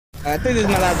I think this is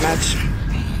my last match.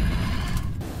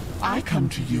 I come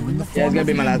to you in the form Yeah, it's gonna of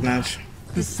be my last Linda, match.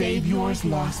 the Savior's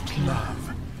lost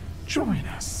love. Join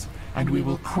us, and we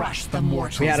will crush the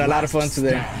mortal's We had a lot of fun last today.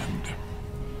 stand.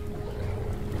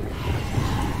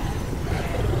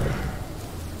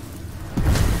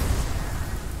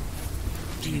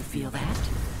 Do you feel that?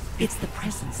 It's the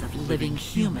presence of living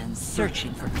humans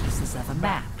searching for pieces of a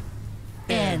map.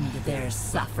 End their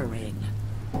suffering.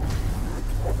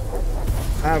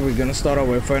 We're gonna start out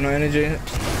with Inferno Energy.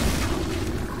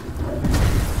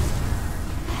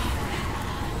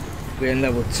 We're in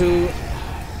level 2.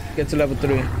 Get to level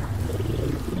 3.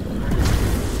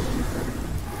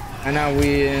 And now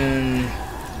we in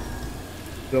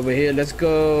over here. Let's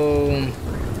go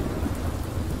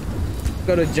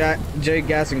to J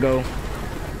Gas and go.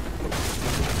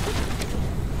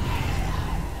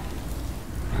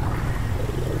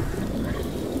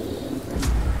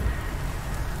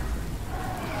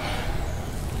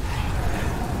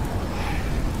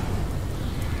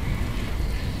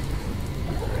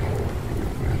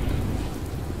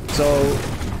 So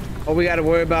all we gotta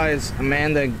worry about is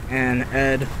Amanda and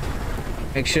Ed.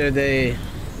 Make sure they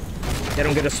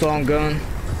don't get a strong gun.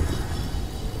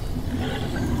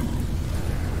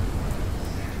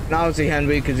 And obviously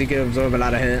Henry, because he can absorb a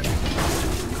lot of hit.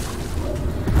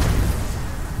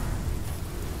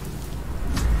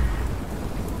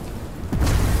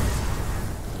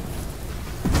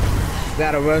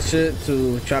 Gotta rush it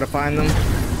to try to find them.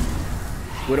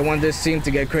 We don't want this team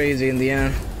to get crazy in the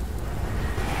end.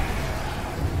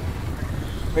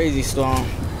 Crazy storm.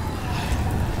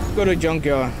 Go to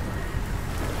junkyard.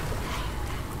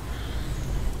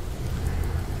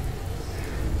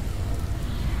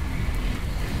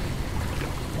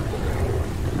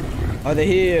 Are they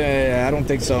here? I don't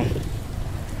think so.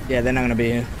 Yeah, they're not gonna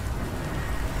be here.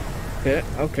 Okay,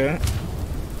 okay.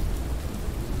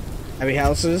 Heavy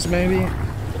houses, maybe?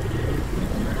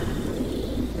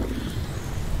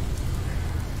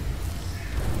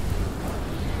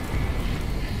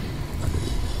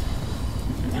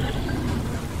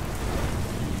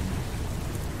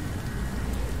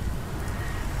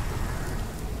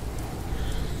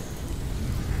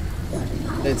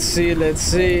 Let's see, let's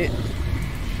see.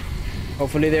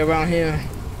 Hopefully they're around here.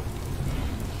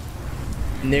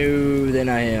 No, they're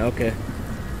not here. Okay.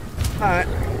 Alright.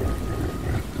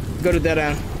 Go to dead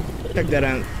end. Check dead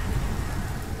end.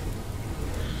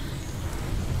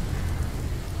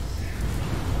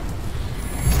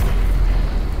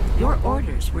 Your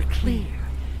orders were clear.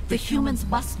 The humans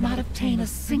must not obtain a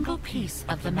single piece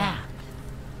of the map.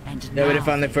 And They already now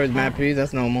found their they first map have. piece.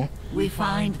 That's normal. We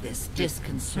find this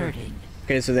disconcerting.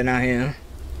 Okay, so they're not here.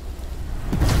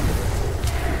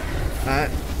 Alright.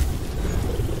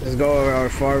 Let's go over our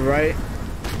far right.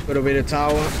 Go to the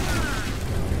tower.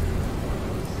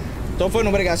 So far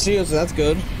nobody got shields, so that's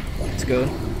good. That's good.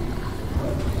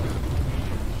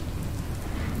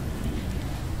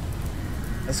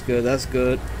 That's good, that's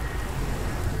good.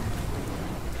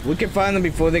 We can find them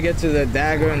before they get to the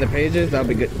dagger and the pages. That'll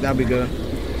be good. That'll be good.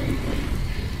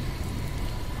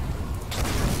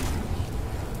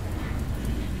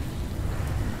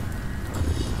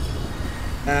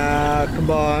 Come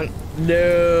on.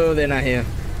 No, they're not here.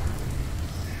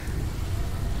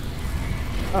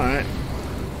 Alright.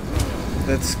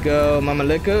 Let's go Mama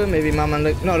Liquor. Maybe Mama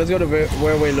Liquor. No, let's go to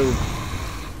Railway Loop.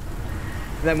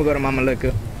 Then we'll go to Mama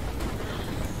Liquor.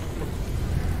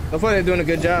 So far they're doing a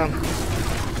good job.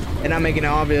 They're not making it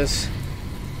obvious.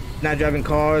 Not driving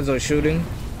cars or shooting.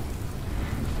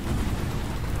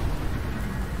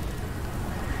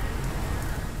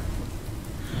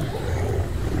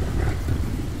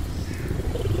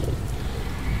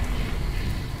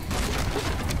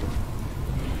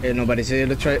 Yeah, nobody's here.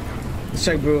 Let's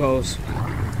check brew holes.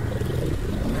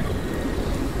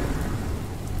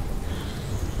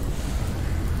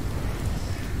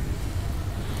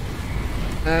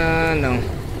 No.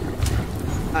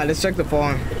 Alright, let's check the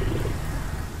farm.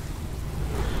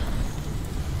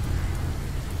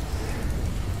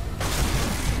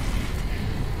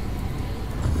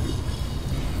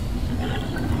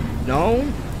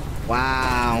 No?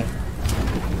 Wow.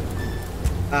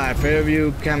 Alright,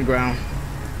 Fairview Campground.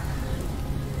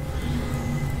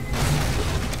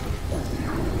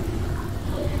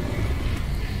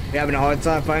 We're having a hard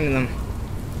time finding them.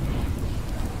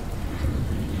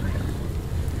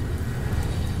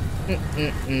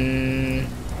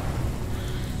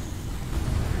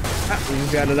 Ah, we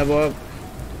just gotta level up.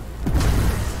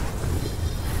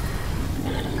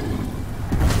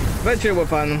 Eventually we'll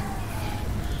find them.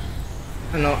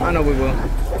 I know we will.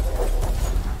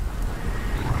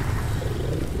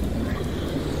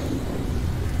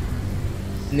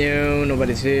 No,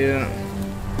 nobody's here.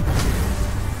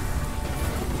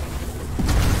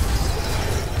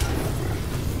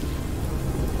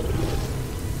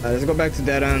 Let's go back to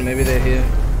dead end. Maybe they're here.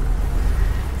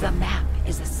 The map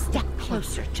is a step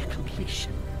closer to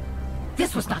completion.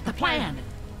 This was not the plan.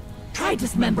 Try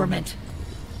dismemberment.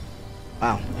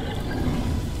 Wow.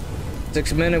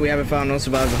 6 minutes, we haven't found no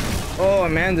survivor. Oh,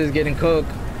 Amanda's getting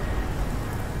cooked.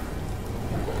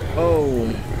 Oh.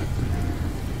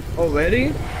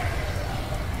 Already?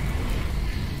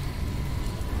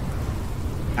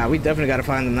 Ah, we definitely gotta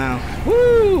find them now.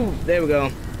 Woo! There we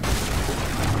go.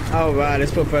 Alright,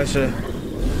 let's put pressure.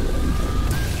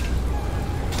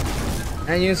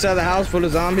 And you inside the house full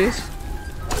of zombies?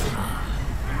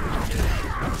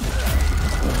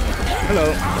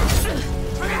 Hello.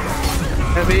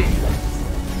 Heavy.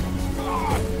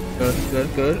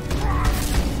 Good.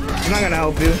 It's not gonna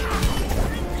help you.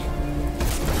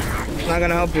 It's not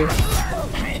gonna help you.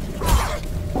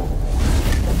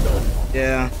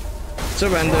 Yeah.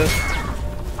 Surrender.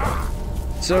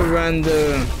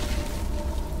 Surrender.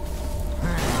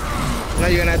 Now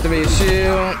you're gonna have to be a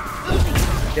shield.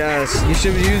 Yes, you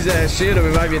should use that shield to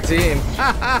revive your team.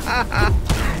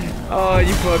 Oh,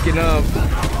 you fucking up.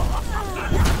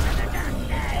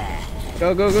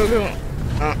 Go.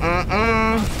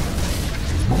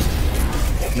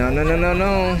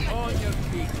 No.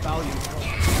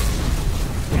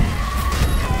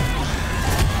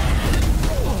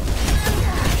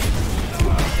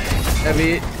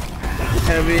 Heavy.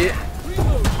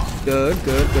 Good.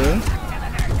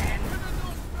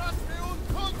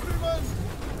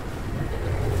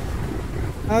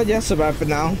 I'll just survive for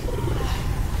now.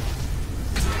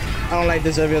 I don't like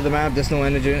this area of the map. There's no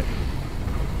energy.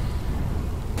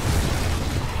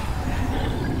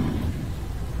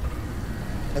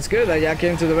 That's good that y'all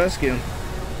came to the rescue.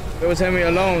 If it was Henry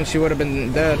alone, she would have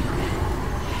been dead.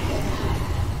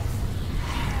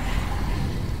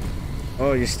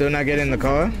 Oh, you're still not getting in the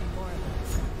car?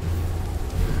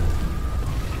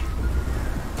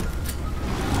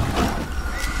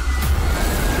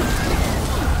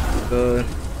 Good.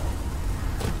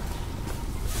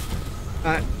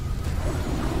 Alright.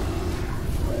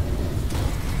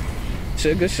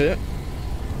 Good shit.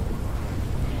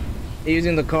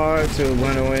 Using the car to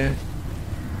run away.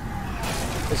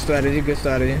 Good strategy.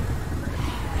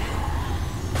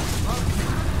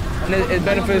 And it's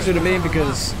beneficial to me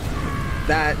because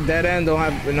that dead end don't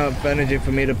have enough energy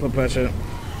for me to put pressure.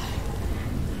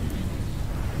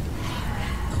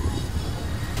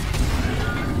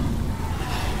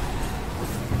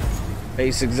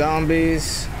 Basic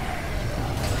zombies.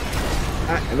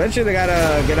 Eventually they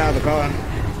gotta get out of the car.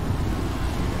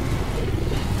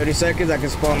 30 seconds, I can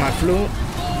spawn my flute.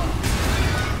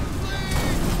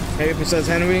 Maybe if it says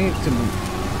Henry to...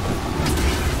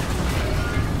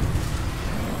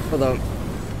 Hold up.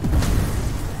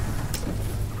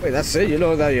 Wait, that's it? You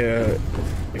know that your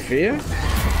fear?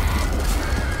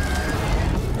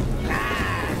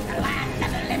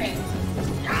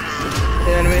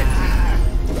 Enemy.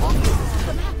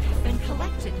 The map has been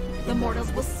collected. The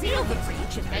mortals will seal the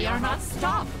breach if they are not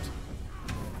stopped.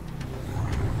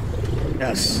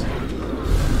 Yes.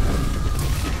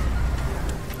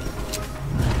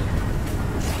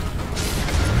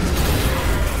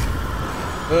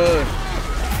 Good.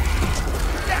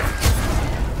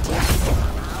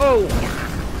 Oh.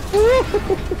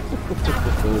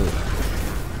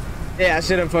 Yeah, I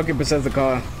shouldn't fucking possess the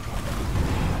car.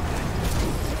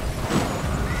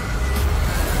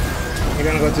 You're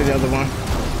gonna go to the other one.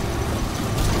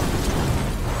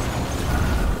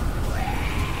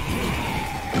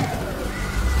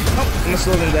 I'm gonna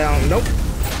slow them down. Nope.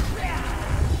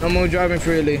 No more driving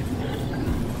freely.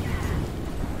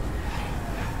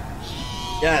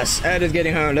 Yes, Ed is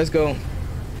getting hurt. Let's go.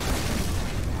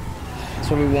 That's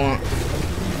what we want.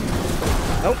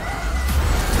 Nope.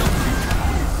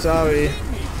 Sorry.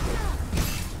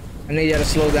 I need you to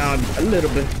slow down a little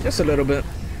bit. Just a little bit.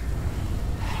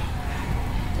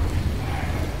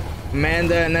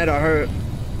 Amanda and Ed are hurt.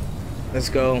 Let's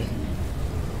go.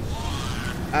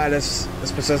 Alright, let's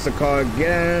possess the car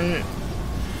again.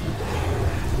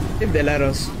 If they let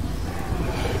us.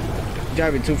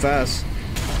 Driving too fast.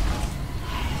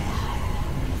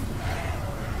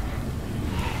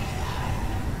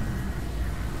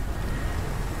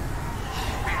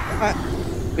 Alright,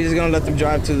 we're just gonna let them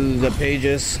drive to the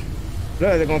pages.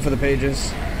 No, they're going for the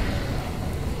pages.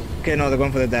 Okay, no, they're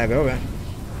going for the dagger. Okay.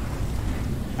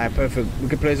 Alright, perfect. We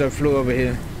can place our flute over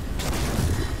here.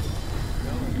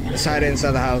 Let's hide it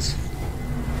inside the house.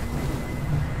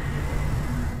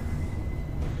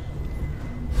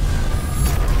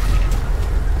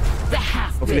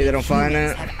 Hopefully they don't find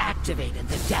humans it. have activated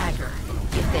the dagger.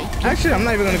 If they get Actually, I'm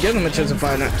not even gonna give them a chance to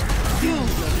find it. you will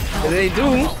If help they do,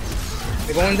 double.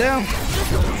 they're going down.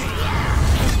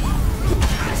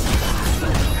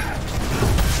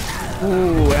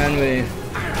 Ooh, enemy.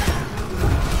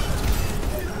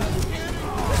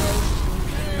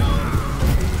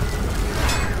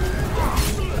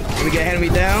 Can we get enemy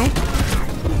down?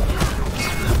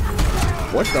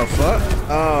 What the fuck?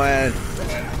 Oh, and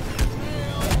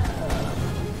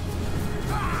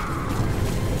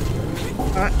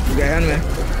alright, we got enemy.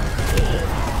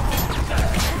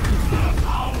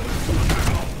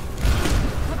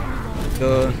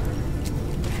 Good.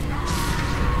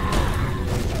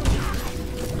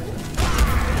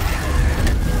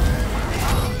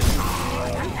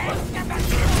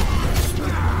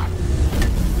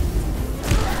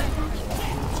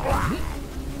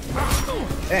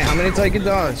 Hey, how many take a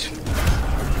dodge?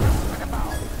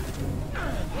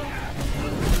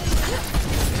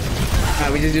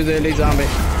 Alright, we just do the elite zombie.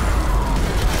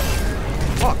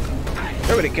 Fuck.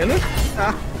 Everybody kill him?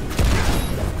 Ah.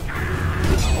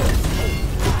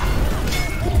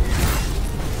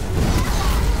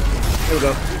 Here we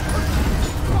go.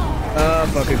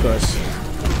 Fuck, of course.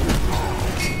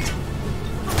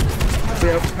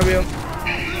 Hurry up, hurry up.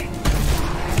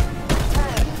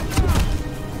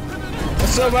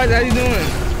 What's up, guys? How you doing?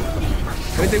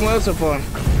 Everything well so far?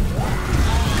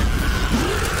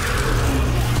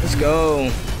 Let's go.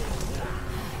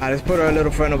 Alright, let's put our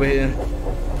little friend over here.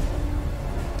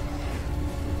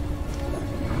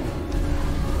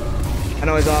 I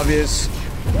know it's obvious,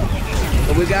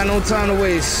 but we got no time to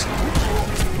waste.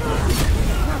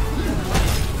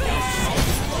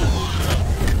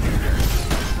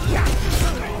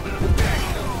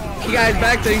 You guys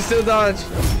back there, you still dodge.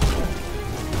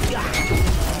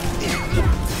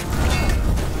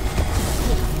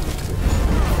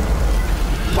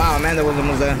 Wow, man, that was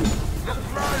almost there.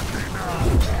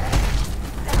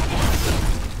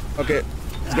 Okay,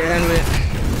 let's get Henry.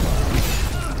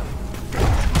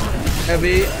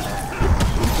 Heavy,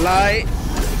 light.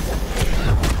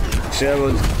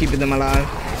 Cheryl, keeping them alive.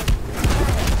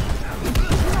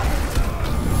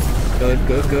 Good,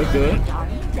 good, good, good.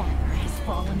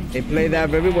 They play that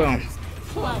very well.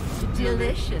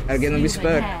 Delicious. I give them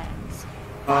respect.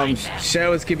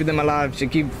 Cheryl's keeping them alive. She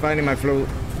keep finding my flute.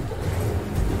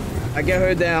 I get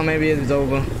her down, maybe it's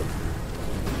over.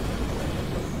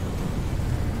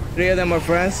 3 of them are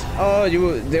friends. Oh,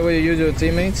 they were your usual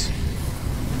teammates?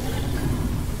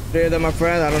 3 of them are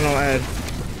friends? I don't know, Ed.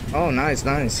 Oh, nice,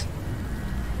 nice.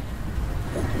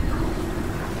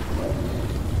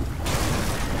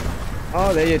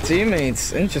 Oh, they're your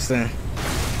teammates. Interesting.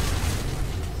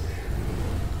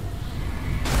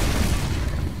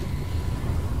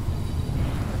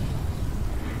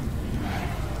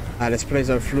 Alright, let's place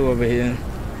our flute over here.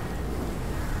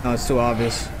 No, it's too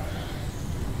obvious.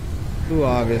 Too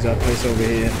obvious, our place over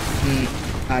here.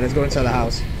 Alright, let's go inside the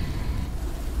house.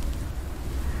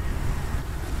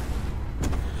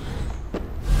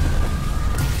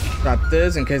 Drop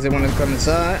this in case they want to come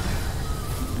inside.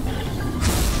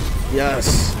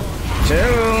 Yes.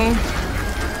 Cheryl.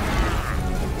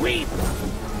 Weep.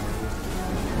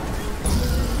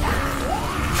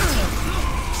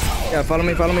 Yeah, follow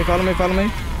me, follow me, follow me, follow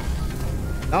me.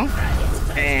 No?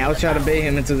 Dang, I was trying to bait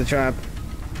him into the trap.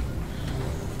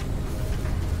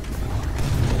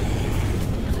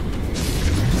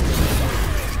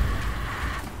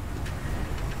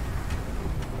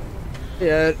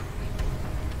 Yeah.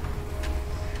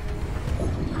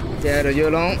 Yeah, are you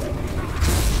alone?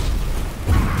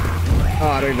 Oh,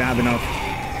 I don't even have enough.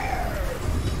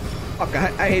 Fuck,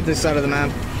 I hate this side of the map.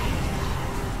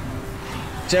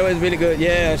 Cheryl is really good.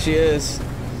 Yeah, she is.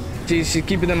 She's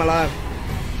keeping them alive.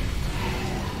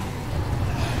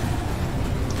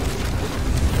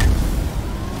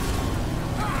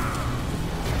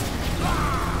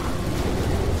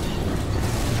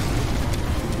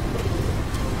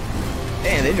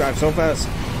 Damn, they drive so fast.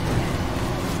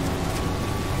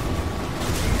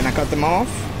 Can I cut them off?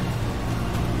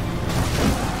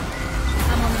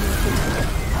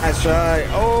 Nice try.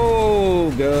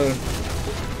 Oh, good.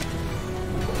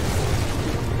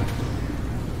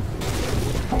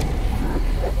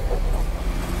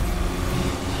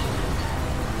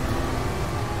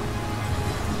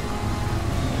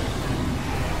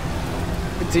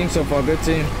 Good team so far, good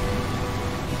team.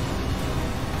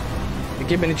 They're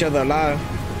keeping each other alive.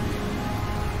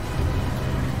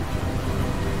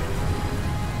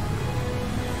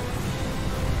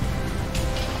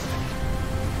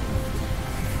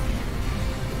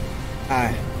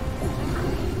 Alright.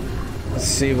 Let's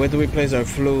see, where do we place our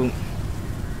flute?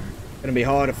 Gonna be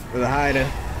hard for the hider.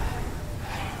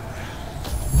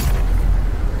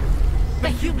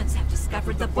 Humans have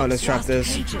discovered the book's let's trap lost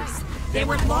this. pages. They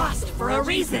were lost for a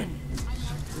reason.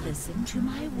 Listen to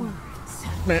my words.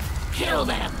 Man. Kill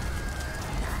them.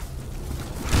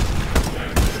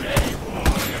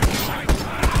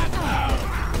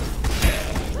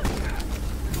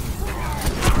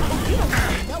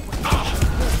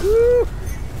 Woo.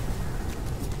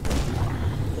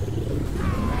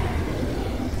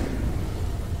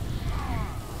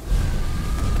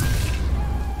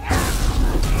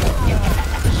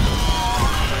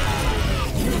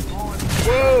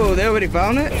 Whoa, they already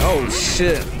found it? Oh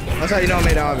shit. That's how you know I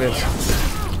made it obvious.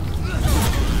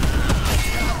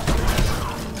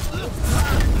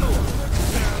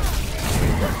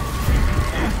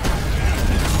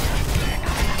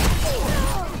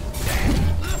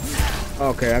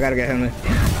 Okay, I gotta get him in.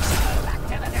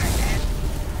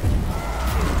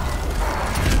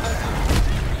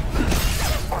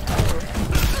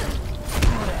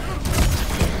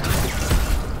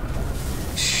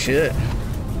 Shit.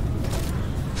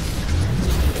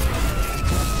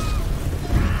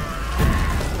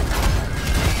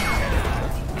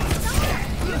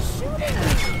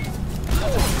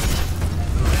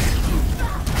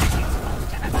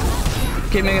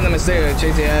 Keep making the mistake of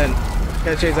chasing your head.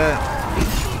 Gotta chase that.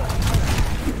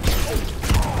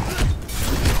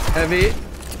 Heavy.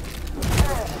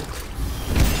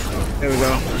 There we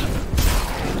go.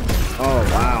 Oh,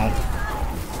 wow.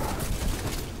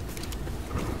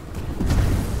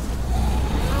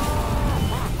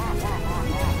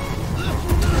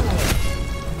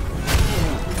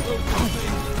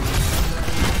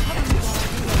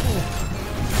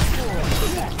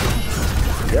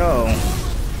 Yo.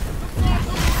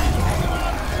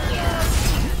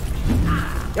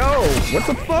 Yo, what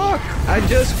the fuck? I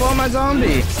just fought my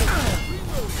zombie.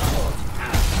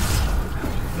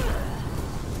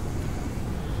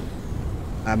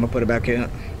 I'm gonna put it back in.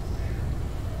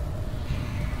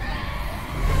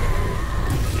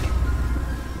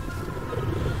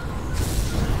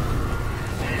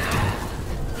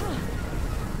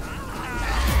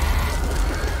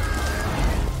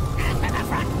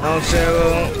 Oh,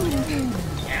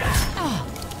 Cheryl.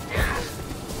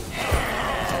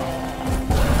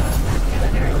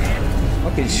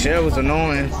 Okay, Cheryl was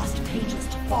annoying. Lost pages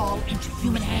to fall into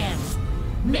human hands.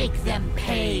 Make them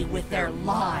pay with their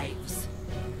lives.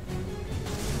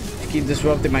 Keep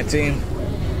disrupting my team.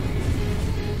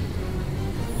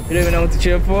 You don't even know what to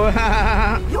cheer for?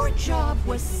 Your job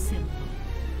was simple.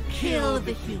 Kill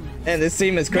the humans. And this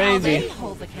team is Now crazy. they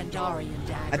hold the Kandarian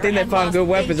dagger I think they and found lost good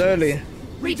weapons pages. early.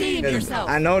 Redeem yourself.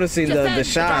 I noticing the Defend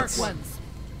shots. dark ones.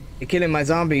 You're killing my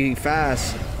zombie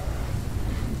fast.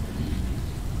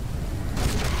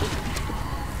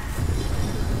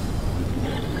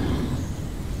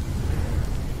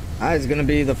 Alright, it's gonna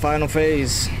be the final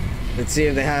phase. Let's see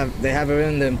if they have it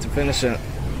in them to finish it.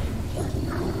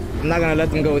 I'm not gonna let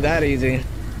them go that easy.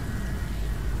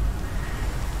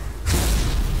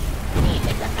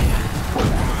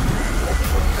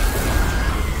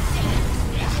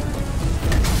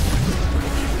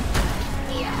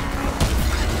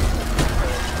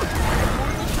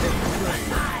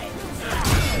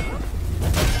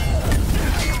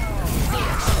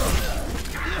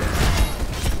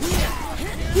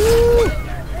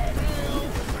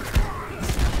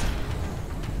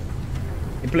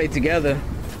 Play together.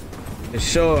 It's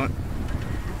sure.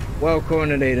 Well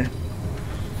coordinated.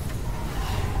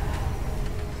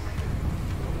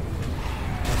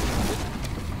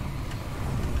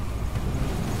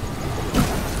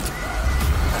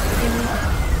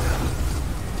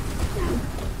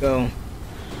 Go.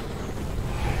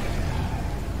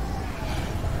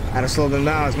 Gotta slow them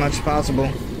down as much as possible.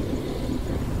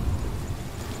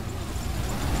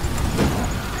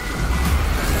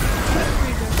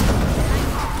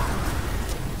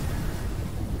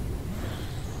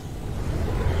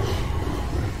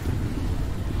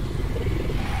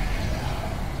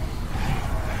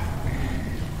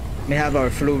 We have our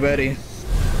flute ready.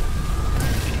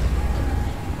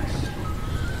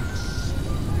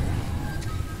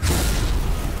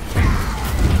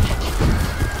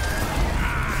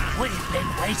 We've been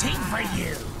waiting for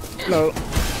you. Hello.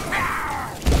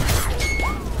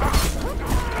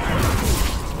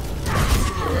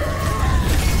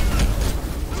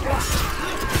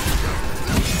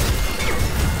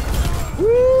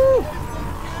 Woo!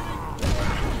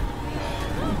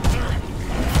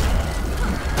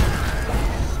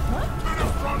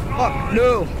 Fuck,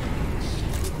 no.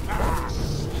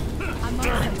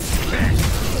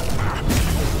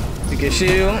 Take your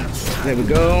shield. There we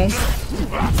go.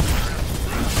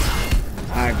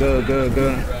 Alright, good, good,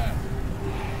 good.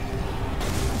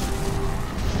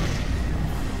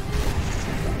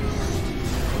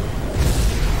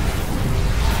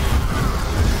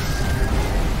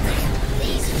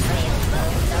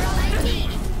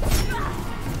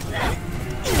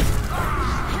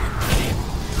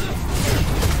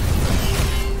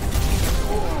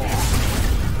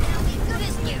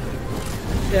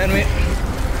 Yeah, me.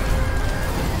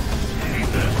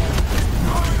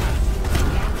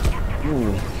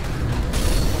 Ooh.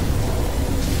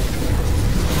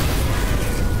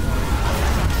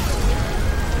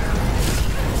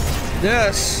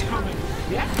 Yes.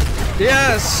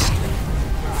 Yes.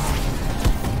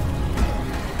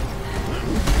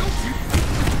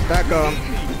 Back up.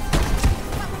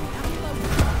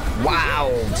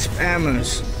 Wow,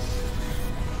 spammers.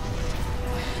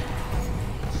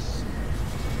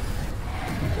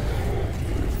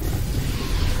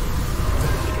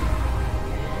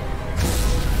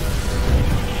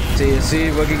 See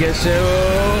if we can get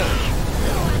Cheryl.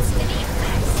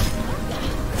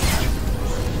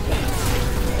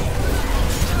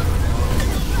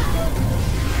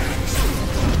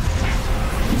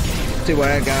 See what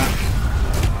I got.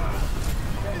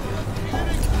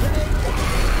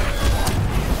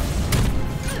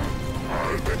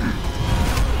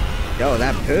 Yo,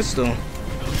 that pistol.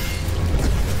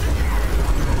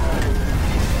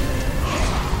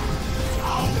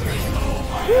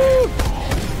 Woo.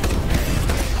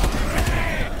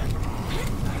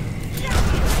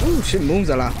 Ooh, shit moves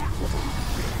a lot.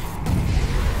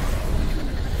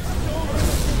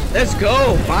 Let's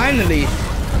go, finally.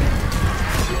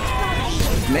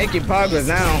 Making progress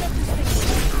now.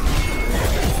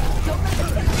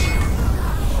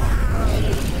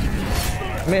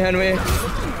 Come here, Henry.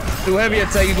 Too heavy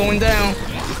attack, you going down.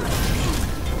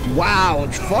 Wow,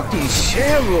 fucking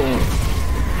Cheryl.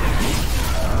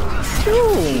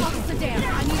 Dude,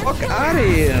 fuck out of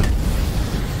here.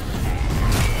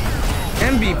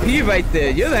 MVP right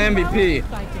there. You're the MVP.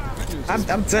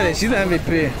 I'm telling you, she's the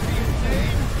MVP.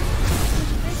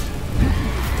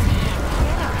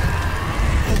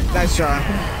 Nice try.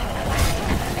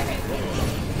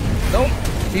 Nope.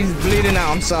 He's bleeding out.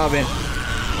 I'm sorry.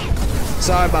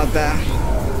 Sorry about that.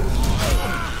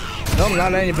 Nope,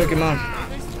 not letting you pick him up.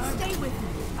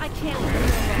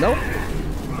 Nope.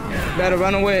 Better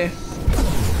run away.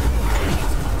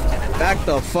 Back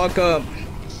the fuck up.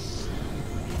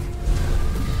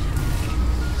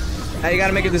 Now you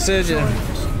gotta make a decision.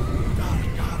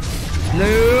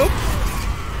 Nope.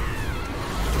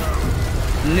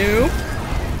 Nope.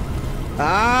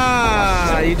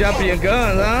 Ah, you dropping your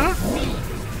guns, huh?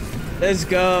 Let's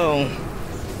go.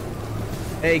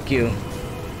 Thank you.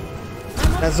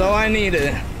 That's all I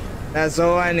needed. That's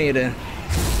all I needed.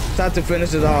 Time to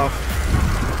finish it off.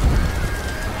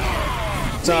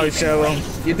 Sorry, Cheryl.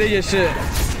 You did your shit.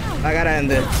 I gotta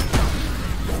end it.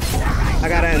 I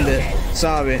gotta end it.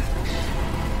 Sorry.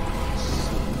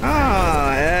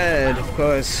 Ah, Ed, of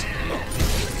course.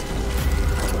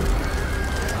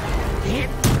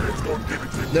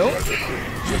 Nope.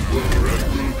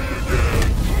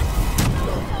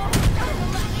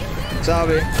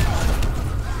 Sorry.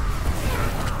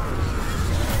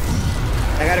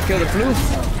 I gotta kill the flute.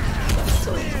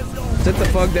 Sit the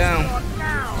fuck down.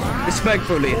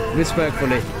 Respectfully.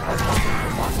 Respectfully.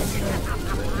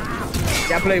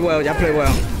 Y'all play well. Y'all play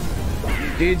well.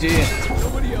 GG.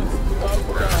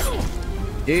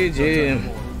 GG.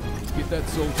 Get that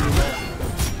soldier.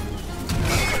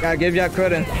 Gotta give y'all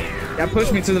credit. Y'all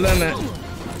pushed me to the limit.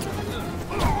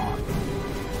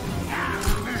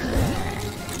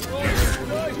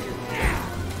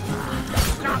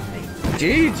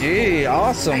 GG,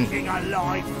 awesome.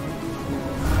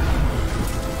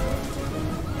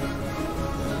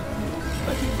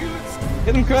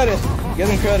 Give them credit. Give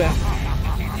them credit.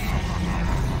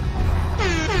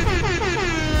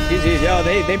 GG, yo,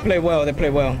 they play well. They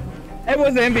play well. It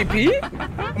was the MVP.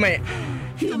 I mean,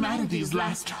 Humanity's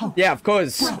last hope. yeah, of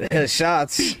course.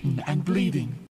 Shots. Beaten and bleeding.